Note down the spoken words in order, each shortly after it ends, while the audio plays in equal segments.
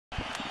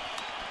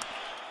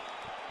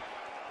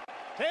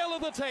Tale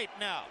of the tape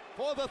now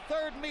for the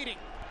third meeting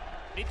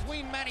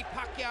between Manny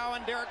Pacquiao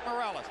and Érik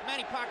Morales.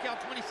 Manny Pacquiao,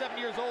 27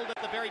 years old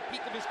at the very peak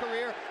of his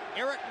career.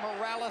 Érik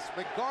Morales,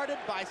 regarded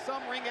by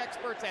some ring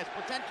experts as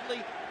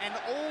potentially an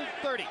old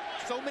 30.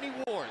 So many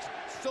wars,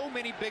 so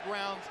many big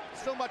rounds,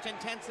 so much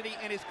intensity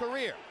in his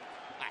career.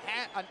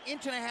 An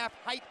inch-and-a-half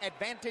height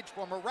advantage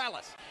for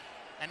Morales.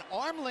 An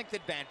arm-length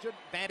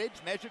advantage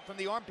measured from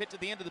the armpit to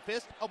the end of the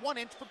fist of 1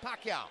 inch for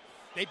Pacquiao.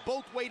 They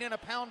both weighed in a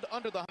pound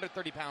under the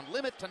 130-pound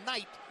limit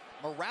tonight.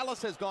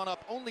 Morales has gone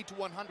up only to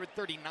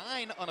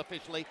 139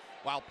 unofficially,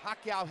 while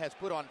Pacquiao has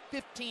put on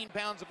 15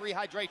 pounds of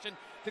rehydration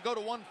to go to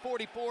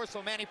 144.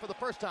 So Manny, for the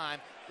first time,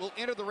 will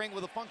enter the ring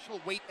with a functional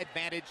weight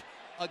advantage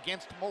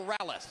against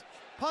Morales.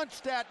 Punch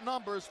stat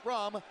numbers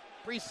from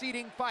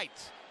preceding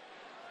fights.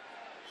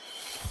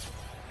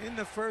 In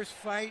the first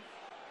fight,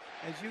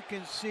 as you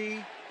can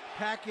see,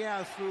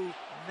 Pacquiao threw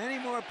many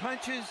more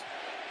punches,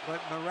 but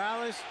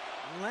Morales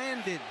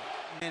landed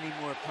many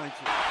more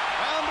punches.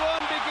 Round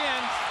one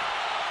begins.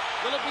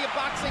 Will it be a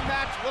boxing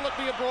match? Will it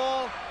be a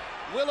brawl?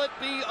 Will it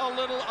be a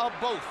little of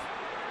both?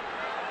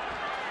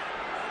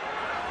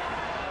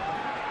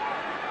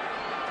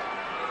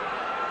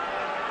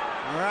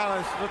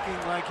 Morales looking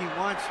like he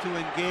wants to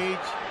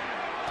engage.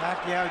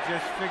 Pacquiao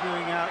just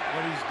figuring out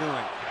what he's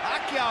doing.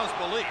 Pacquiao's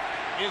belief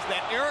is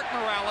that Érik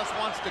Morales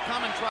wants to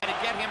come and try to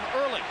get him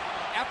early.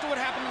 After what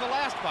happened in the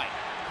last fight,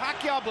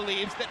 Pacquiao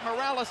believes that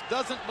Morales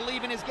doesn't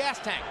believe in his gas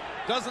tank,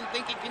 doesn't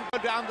think he can go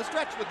down the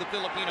stretch with the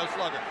Filipino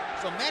slugger.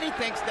 So Manny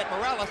thinks that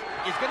Morales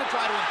is going to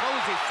try to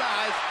impose his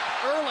size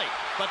early.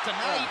 But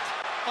tonight,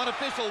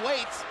 unofficial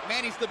weights,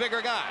 Manny's the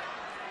bigger guy.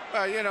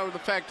 Well, you know,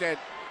 the fact that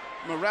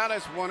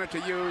Morales wanted to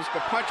use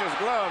the puncher's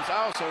gloves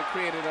also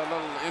created a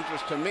little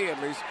interest to me, at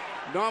least.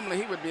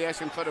 Normally, he would be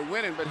asking for the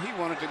winning, but he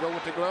wanted to go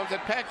with the gloves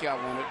that Pacquiao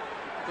wanted,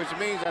 which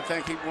means I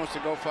think he wants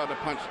to go for the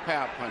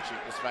power punch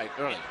this fight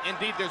early.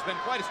 Indeed, there's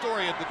been quite a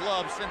story of the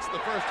gloves since the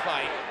first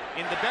fight.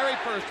 In the very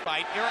first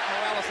fight, Érik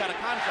Morales had a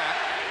contract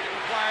that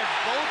required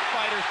both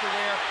fighters to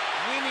wear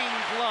winning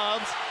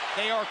gloves.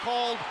 They are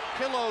called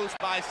pillows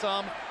by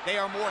some. They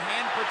are more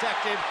hand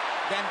protective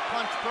than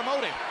punch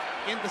promoting.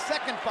 In the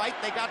second fight,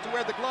 they got to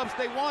wear the gloves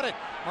they wanted.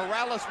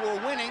 Morales wore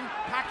winning.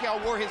 Pacquiao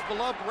wore his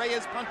beloved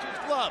Reyes puncher's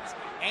gloves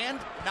and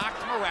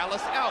knocked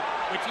Morales out,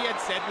 which he had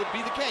said would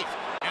be the case.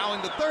 Now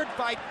in the third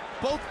fight,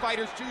 both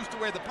fighters choose to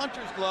wear the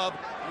puncher's glove,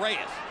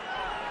 Reyes.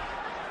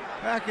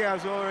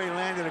 Pacquiao's already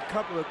landed a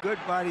couple of good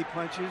body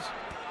punches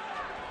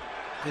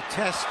to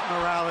test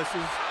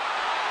Morales's,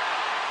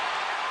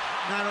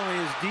 not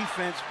only his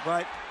defense,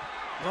 but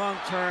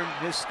long-term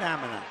his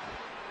stamina.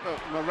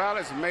 Look,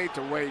 Morales made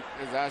to weight,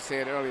 as I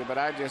said earlier, but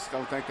I just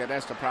don't think that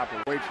that's the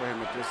proper weight for him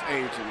at this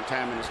age and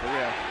time in his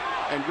career.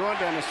 And going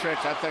down the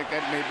stretch, I think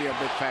that may be a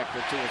big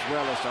factor, too, as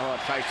well as the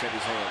hard fights that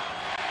he's had.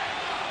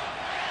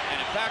 And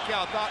if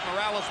Pacquiao thought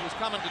Morales was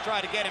coming to try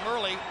to get him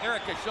early,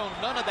 Érik has shown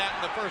none of that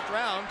in the first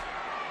round,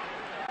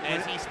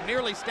 as he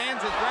merely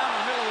stands his ground in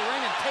the middle of the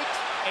ring and takes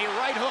a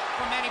right hook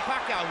from Manny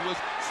Pacquiao, who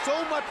was so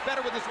much better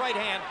with his right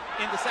hand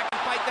in the second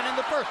fight than in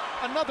the first.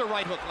 Another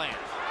right hook lands.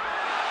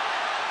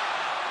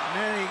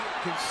 Manny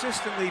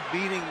consistently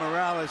beating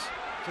Morales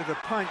to the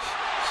punch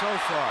so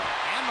far.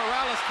 And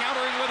Morales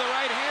countering with a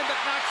right hand that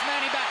knocks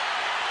Manny back.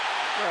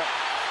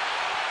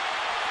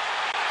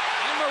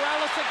 And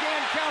Morales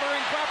again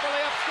countering properly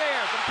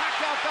upstairs. And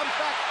Pacquiao comes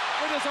back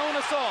with his own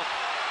assault.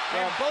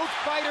 And both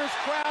fighters'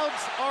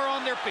 crowds are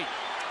on their feet.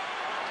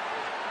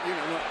 You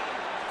know,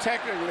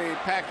 technically,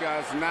 Pacquiao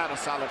is not a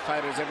solid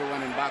fighter, as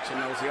everyone in boxing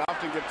knows. He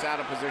often gets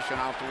out of position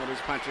often with his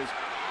punches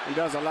and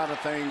does a lot of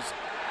things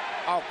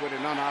awkward and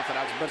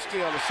unorthodox, but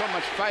still there's so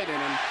much fight in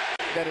him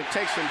that it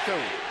takes him through.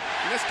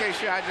 In this case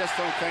here, I just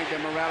don't think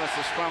that Morales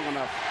is strong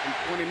enough. And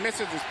when he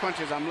misses his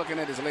punches, I'm looking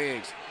at his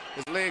legs.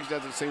 His legs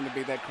doesn't seem to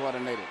be that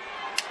coordinated.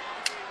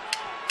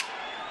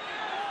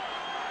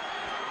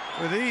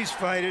 For these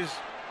fighters,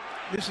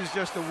 this is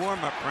just a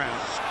warm-up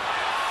round.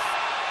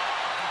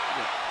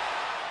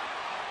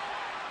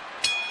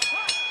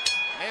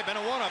 May have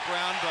been a one-up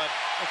round, but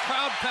the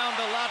crowd found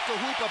a lot to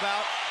whoop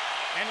about.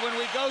 And when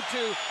we go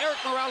to Érik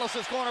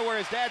Morales' corner where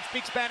his dad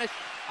speaks Spanish,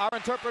 our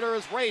interpreter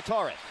is Ray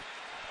Torres.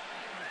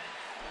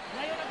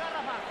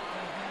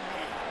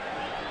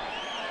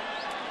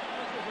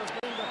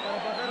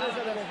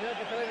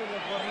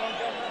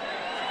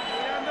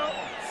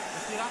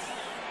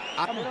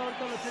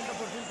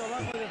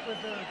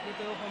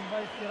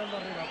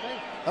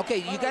 Okay,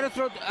 you got to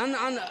throw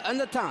on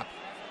the top.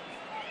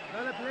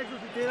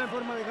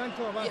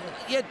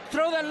 Yeah,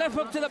 throw that left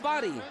hook to the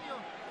body.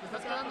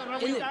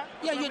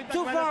 Yeah, you're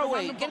too far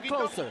away. Get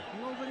closer.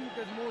 You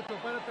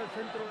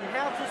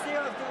have to stay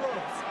off the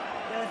ropes.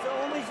 That's the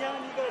only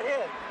time you get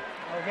hit.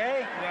 Okay?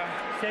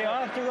 Yeah. Stay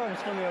off the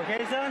ropes for me,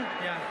 okay, son?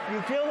 Yeah.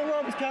 You feel the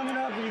ropes coming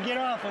up, you get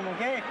off them,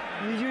 okay?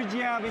 Use your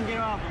jab and get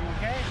off them,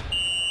 okay?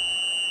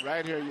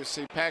 Right here, you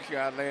see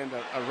Pacquiao land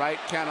a right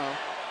counter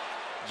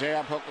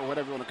jab hook or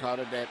whatever you want to call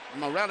it that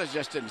Morales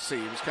just didn't see.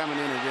 He was coming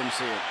in and didn't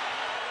see it.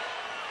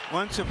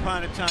 Once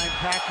upon a time,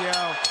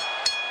 Pacquiao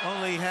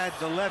only had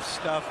the left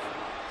stuff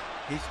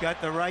He's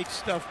got the right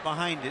stuff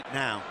behind it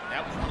now.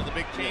 That was one of the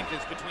big changes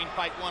between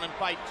fight 1 and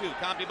fight 2.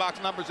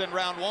 CompuBox numbers in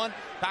round 1.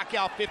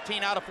 Pacquiao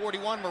 15 out of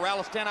 41.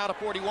 Morales 10 out of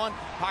 41.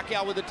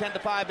 Pacquiao with a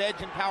 10-5 edge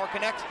in Power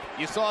Connects.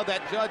 You saw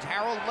that Judge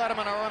Harold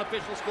Letterman, our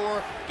unofficial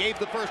scorer, gave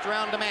the first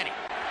round to Manny.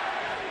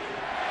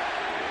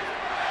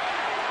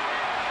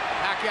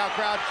 Pacquiao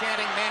crowd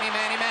chanting Manny,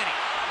 Manny, Manny.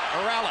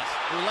 Morales,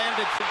 who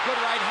landed some good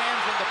right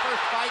hands in the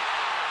first fight,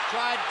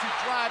 tried to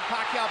drive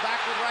Pacquiao back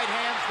with right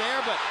hands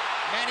there, but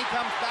Manny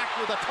comes back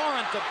with a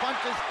torrent of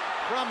punches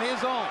from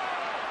his own.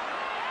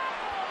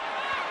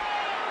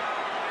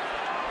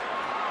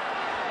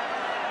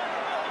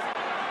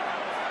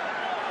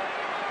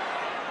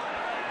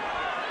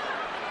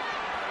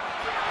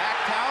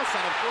 Packed house,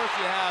 and of course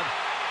you have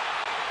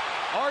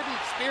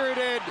ardent,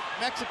 spirited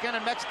Mexican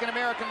and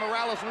Mexican-American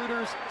Morales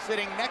rooters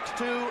sitting next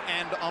to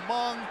and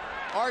among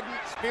ardent,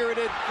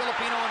 spirited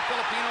Filipino and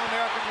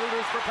Filipino-American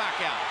rooters for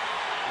Pacquiao.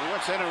 And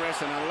what's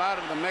interesting, a lot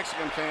of the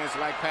Mexican fans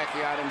like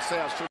Pacquiao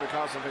themselves too,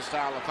 because of his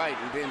style of fight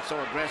and being so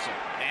aggressive.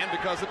 And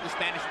because of the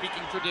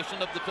Spanish-speaking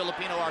tradition of the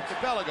Filipino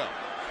archipelago.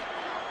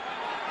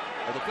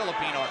 Or the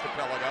Philippine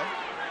archipelago.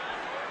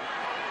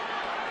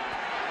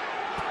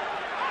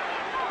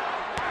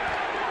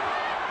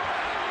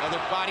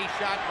 Another body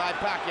shot by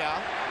Pacquiao.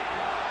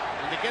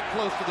 And they get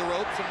close to the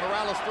ropes, and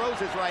Morales throws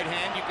his right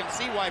hand. You can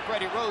see why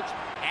Freddie Roach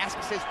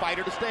asks his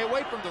fighter to stay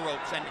away from the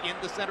ropes and in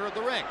the center of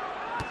the ring.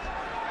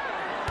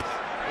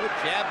 Good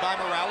jab by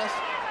Morales.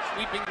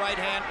 Sweeping right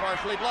hand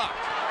partially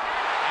blocked.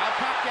 Now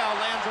Pacquiao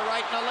lands a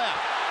right and a left.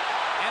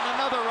 And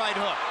another right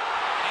hook.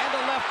 And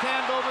a left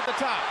hand over the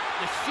top.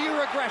 The sheer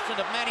aggression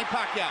of Manny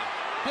Pacquiao.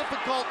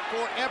 Difficult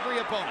for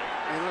every opponent.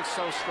 He looks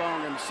so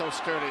strong and so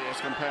sturdy as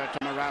compared to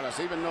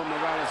Morales. Even though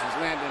Morales is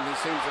landing, he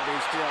seems to be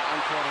still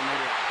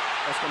uncoordinated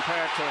as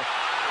compared to...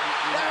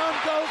 Down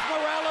goes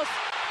Morales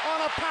on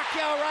a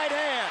Pacquiao right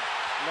hand.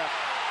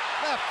 Left.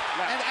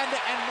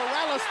 And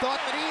Morales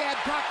thought that he had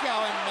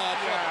Pacquiao in trouble.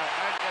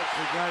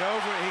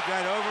 He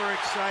got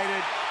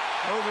overexcited,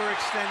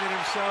 overextended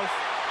himself,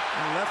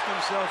 and left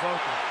himself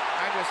open.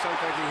 I just don't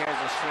think he has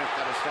the strength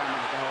or the stamina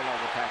to hold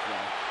over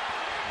Pacquiao.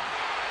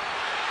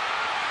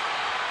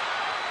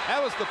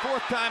 That was the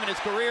 4th time in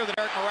his career that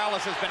Érik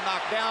Morales has been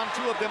knocked down.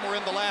 2 of them were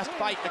in the last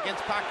fight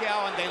against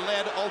Pacquiao, and they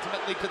led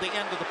ultimately to the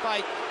end of the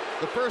fight.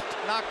 The first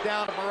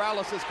knockdown of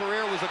Morales'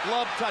 career was a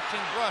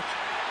glove-touching brush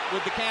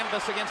with the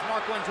canvas against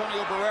Marco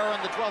Antonio Barrera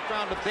in the 12th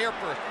round of their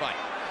first fight.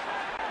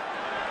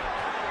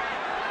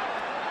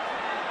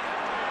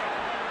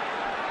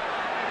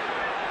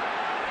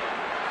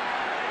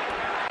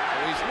 So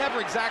he's never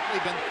exactly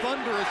been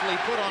thunderously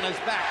put on his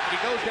back, but he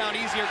goes down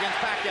easier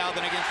against Pacquiao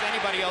than against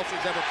anybody else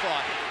he's ever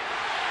fought.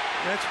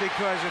 That's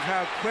because of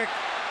how quick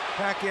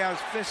Pacquiao's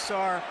fists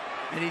are,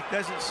 and he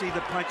doesn't see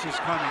the punches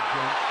coming,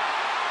 Jim.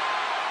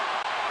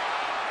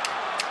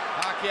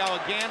 Pacquiao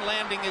again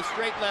landing his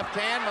straight left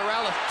hand.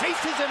 Morales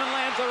chases him and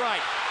lands a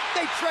right.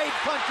 They trade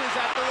punches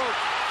at the rope.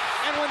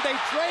 And when they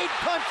trade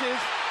punches,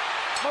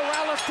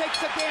 Morales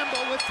takes a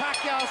gamble with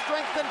Pacquiao's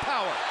strength and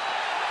power.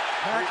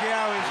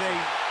 Pacquiao is a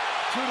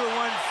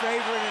 2-to-1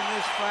 favorite in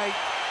this fight.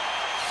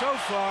 So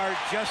far,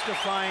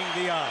 justifying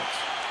the odds.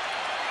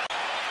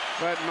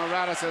 But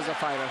Morales is a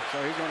fighter,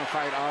 so he's going to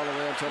fight all the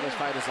way until this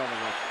fight is over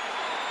with.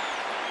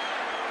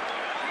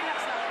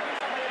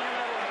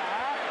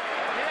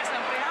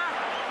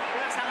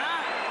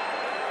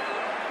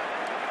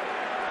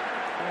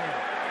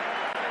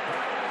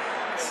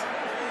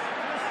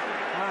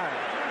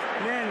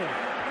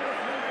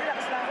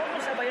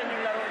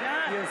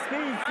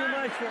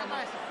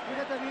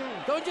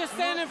 Don't just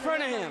stand in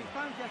front of him.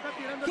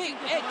 Keep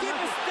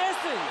his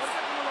distance.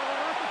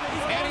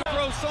 Manny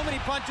throws so many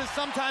punches,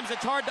 sometimes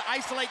it's hard to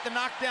isolate the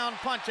knockdown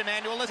punch,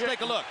 Emmanuel. Let's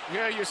take a look.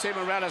 Here you see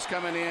Morales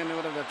coming in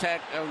with an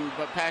attack,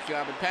 but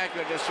Pacquiao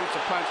just shoots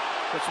a punch,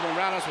 which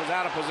Morales was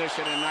out of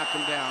position and knocked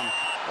him down.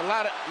 A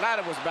lot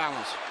of was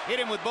balanced. Hit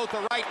him with both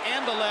the right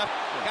and the left,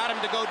 got him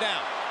to go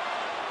down.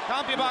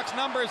 CompuBox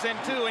numbers in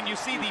 2, and you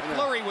see the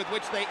flurry with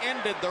which they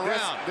ended the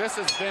round. This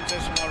is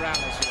vintage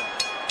Morales here.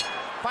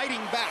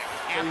 Fighting back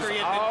after he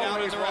had been down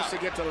in the round. He always wants to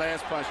get the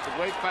last punch. The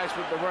great fights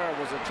with the world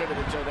was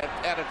attributed to that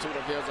attitude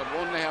of his of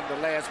wanting to have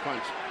the last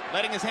punch.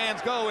 Letting his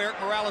hands go, Érik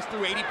Morales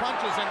threw 80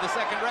 punches in the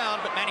second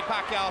round, but Manny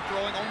Pacquiao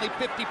throwing only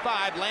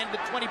 55, landed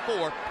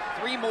 24,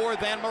 3 more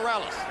than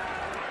Morales.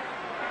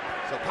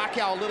 So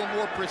Pacquiao a little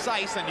more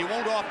precise, and you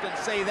won't often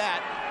say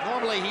that.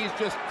 Normally he's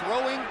just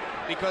throwing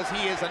because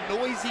he is a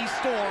noisy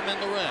storm in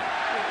the ring.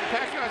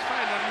 Pacquiao is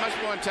fighting a much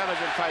more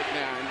intelligent fight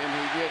now than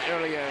he did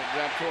earlier,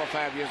 about 4 or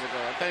 5 years ago.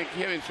 I think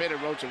him and Freddie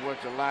Roach have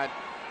worked a lot.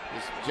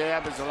 His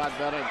jab is a lot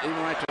better. Even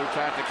right there, he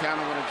tried to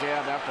counter with a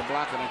jab after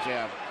blocking a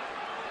jab.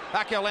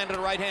 Pacquiao landed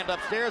a right hand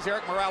upstairs.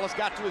 Érik Morales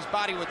got to his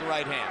body with the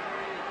right hand.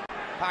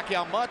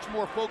 Pacquiao much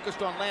more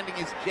focused on landing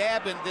his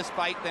jab in this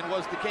fight than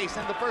was the case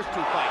in the first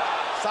 2 fights.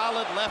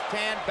 Solid left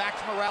hand,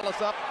 backs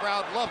Morales up.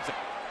 Crowd loves it.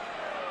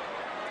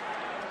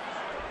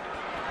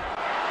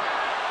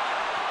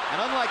 And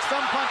unlike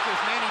some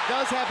punchers, Manny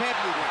does have head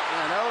movement.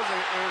 Yeah, those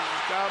is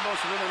almost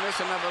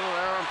reminiscent of a little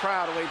Aaron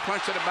Proud, where he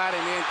punched to the body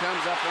and then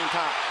comes up on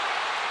top.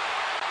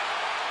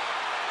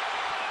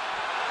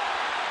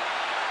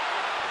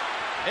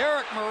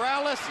 Érik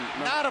Morales,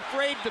 not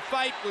afraid to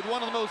fight with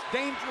one of the most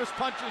dangerous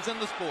punchers in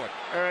the sport.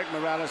 Érik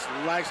Morales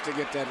likes to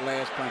get that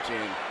last punch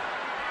in.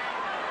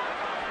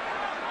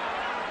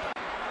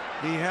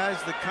 He has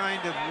the kind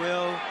of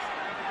will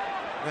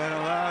that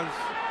allows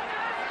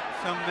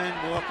some men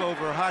walk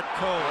over hot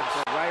coals.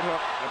 The right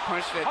hook, the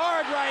punch that...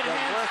 Hard right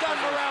hand, stun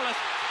Morales.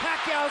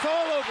 Pacquiao's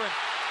all over him.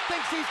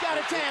 Thinks he's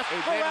got a chance.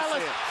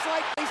 Morales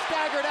slightly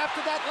staggered after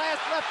that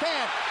last left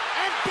hand.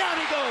 And down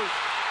he goes.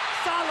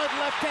 Solid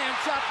left hand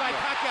shot by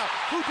Pacquiao,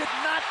 who did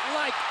not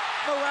like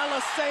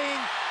Morales saying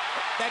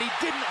that he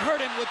didn't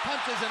hurt him with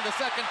punches in the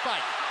second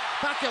fight.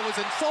 Pacquiao was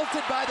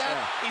insulted by that.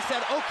 He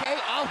said, okay,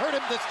 I'll hurt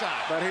him this time.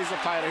 But he's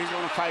a fighter. He's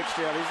going to fight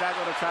still. He's not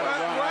going to try to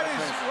run out of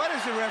pace. What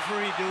is the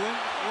referee doing?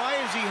 Why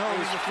is he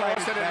holding the fight?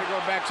 He's forcing him to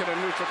go back to the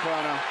neutral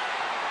corner.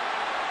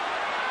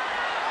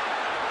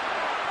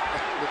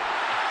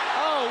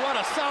 Oh,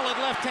 what a solid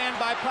left hand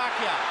by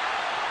Pacquiao.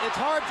 It's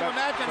hard to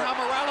imagine how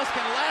Morales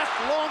can last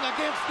long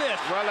against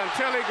this. Well,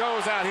 until he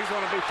goes out, he's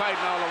going to be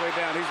fighting all the way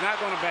down. He's not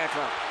going to back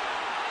up.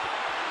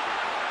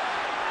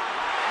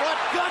 What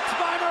guts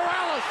by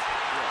Morales!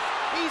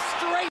 He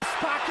strafes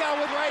Pacquiao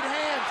with right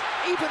hands,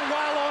 even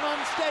while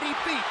on unsteady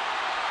feet.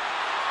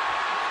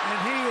 And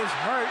he is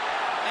hurt.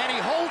 And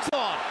he holds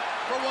on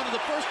for one of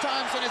the first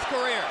times in his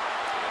career.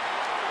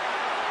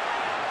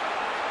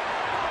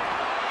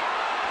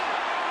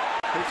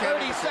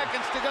 30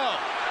 seconds to go.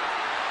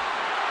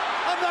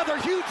 Another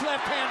huge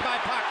left hand by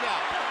Pacquiao.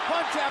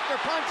 Punch after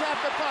punch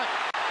after punch.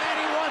 And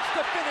he wants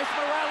to finish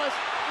Morales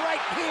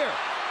right here.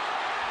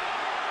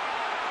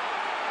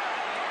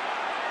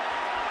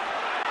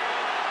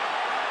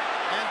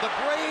 And the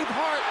brave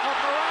heart of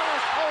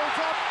Morales holds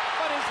up,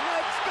 but his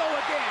legs go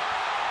again.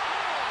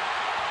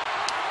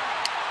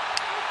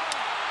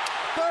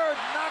 Third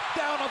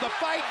knockdown of the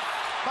fight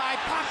by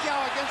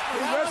Pacquiao against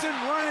Morales. He doesn't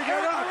want to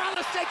get up.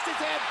 Morales shakes his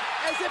head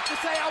as if to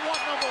say, I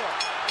want no more.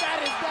 That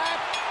is that.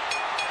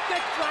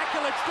 Dick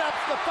Dracula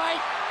stops the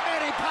fight.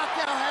 Manny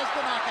Pacquiao has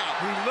the knockout.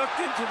 He looked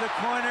into the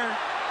corner,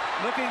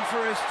 looking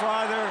for his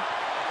father,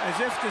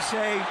 as if to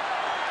say,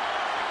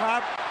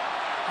 Pop,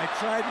 I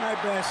tried my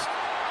best.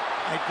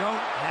 I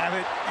don't have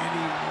it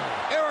anymore.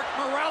 Érik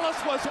Morales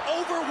was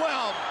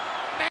overwhelmed.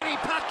 Manny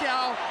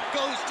Pacquiao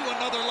goes to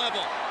another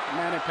level.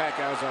 Manny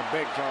Pacquiao is a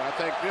big draw. I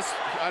think this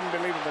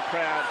unbelievable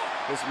crowd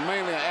is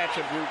mainly an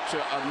attribute to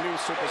a new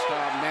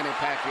superstar, Manny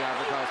Pacquiao,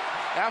 because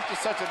after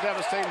such a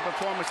devastating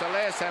performance the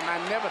last time,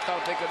 I never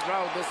thought they could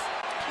draw this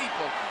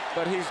people.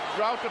 But he's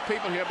brought the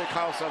people here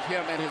because of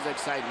him and his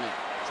excitement.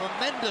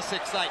 Tremendous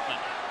excitement.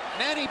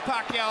 Manny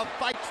Pacquiao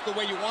fights the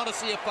way you want to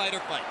see a fighter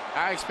fight.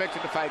 I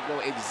expected the fight to go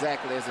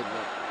exactly as it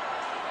went.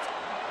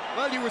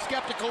 Well, you were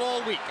skeptical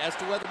all week as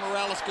to whether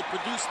Morales could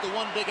produce the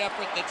one big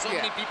effort that so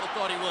many people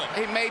thought he would.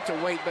 He made to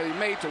wait, but he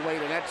made to wait,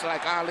 and that's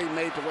like Ali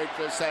made to wait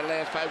for his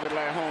last fight with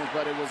Larry Holmes,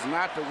 but it was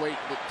not to wait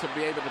to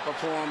be able to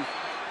perform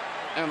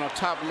on a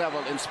top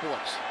level in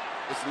sports.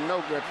 It's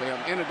no good for him,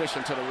 in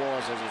addition to the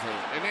wars as he's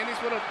had. And then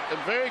he's with a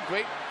very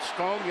great,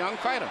 strong, young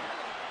fighter.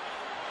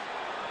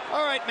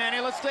 All right, Manny,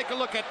 let's take a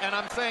look at, and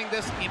I'm saying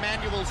this,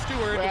 Emmanuel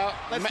Stewart. Well,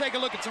 let's take a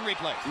look at some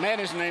replays.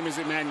 Manny's name is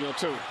Emmanuel,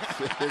 too.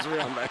 His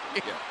real name.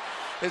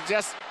 It's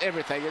just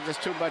everything. It's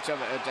just too much of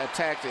an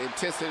attack, the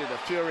intensity, the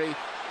fury.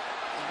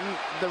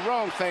 The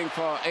wrong thing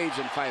for an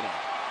aging fighter.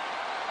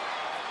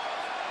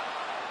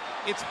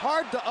 It's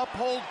hard to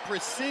uphold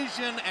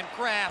precision and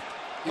craft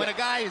when a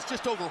guy is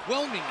just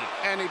overwhelming you.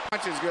 And he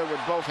punches good with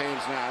both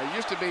hands now. It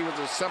used to be with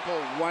a simple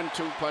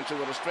 1-2 puncher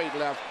with a straight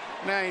left.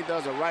 Now he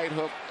does a right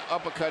hook,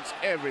 uppercuts,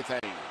 everything.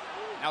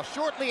 Now,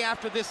 shortly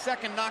after this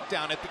second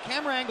knockdown, if the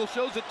camera angle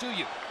shows it to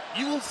you,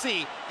 you will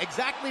see,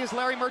 exactly as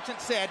Larry Merchant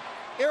said,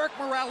 Érik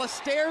Morales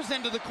stares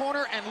into the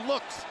corner and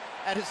looks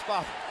at his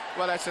father.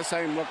 Well, that's the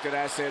same look that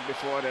I said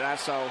before that I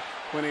saw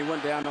when he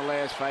went down the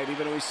last fight,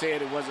 even though he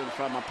said it wasn't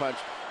from a punch.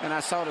 And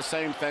I saw the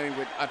same thing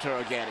with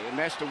Arturo Gatti. And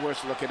that's the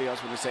worst look it is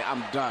when they say,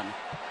 I'm done,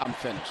 I'm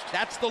finished.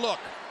 That's the look,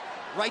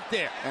 right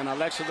there. And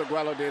Alexis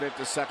Aguero did it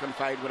the second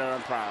fight with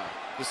Aaron Pryor.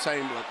 The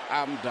same look,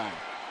 I'm done.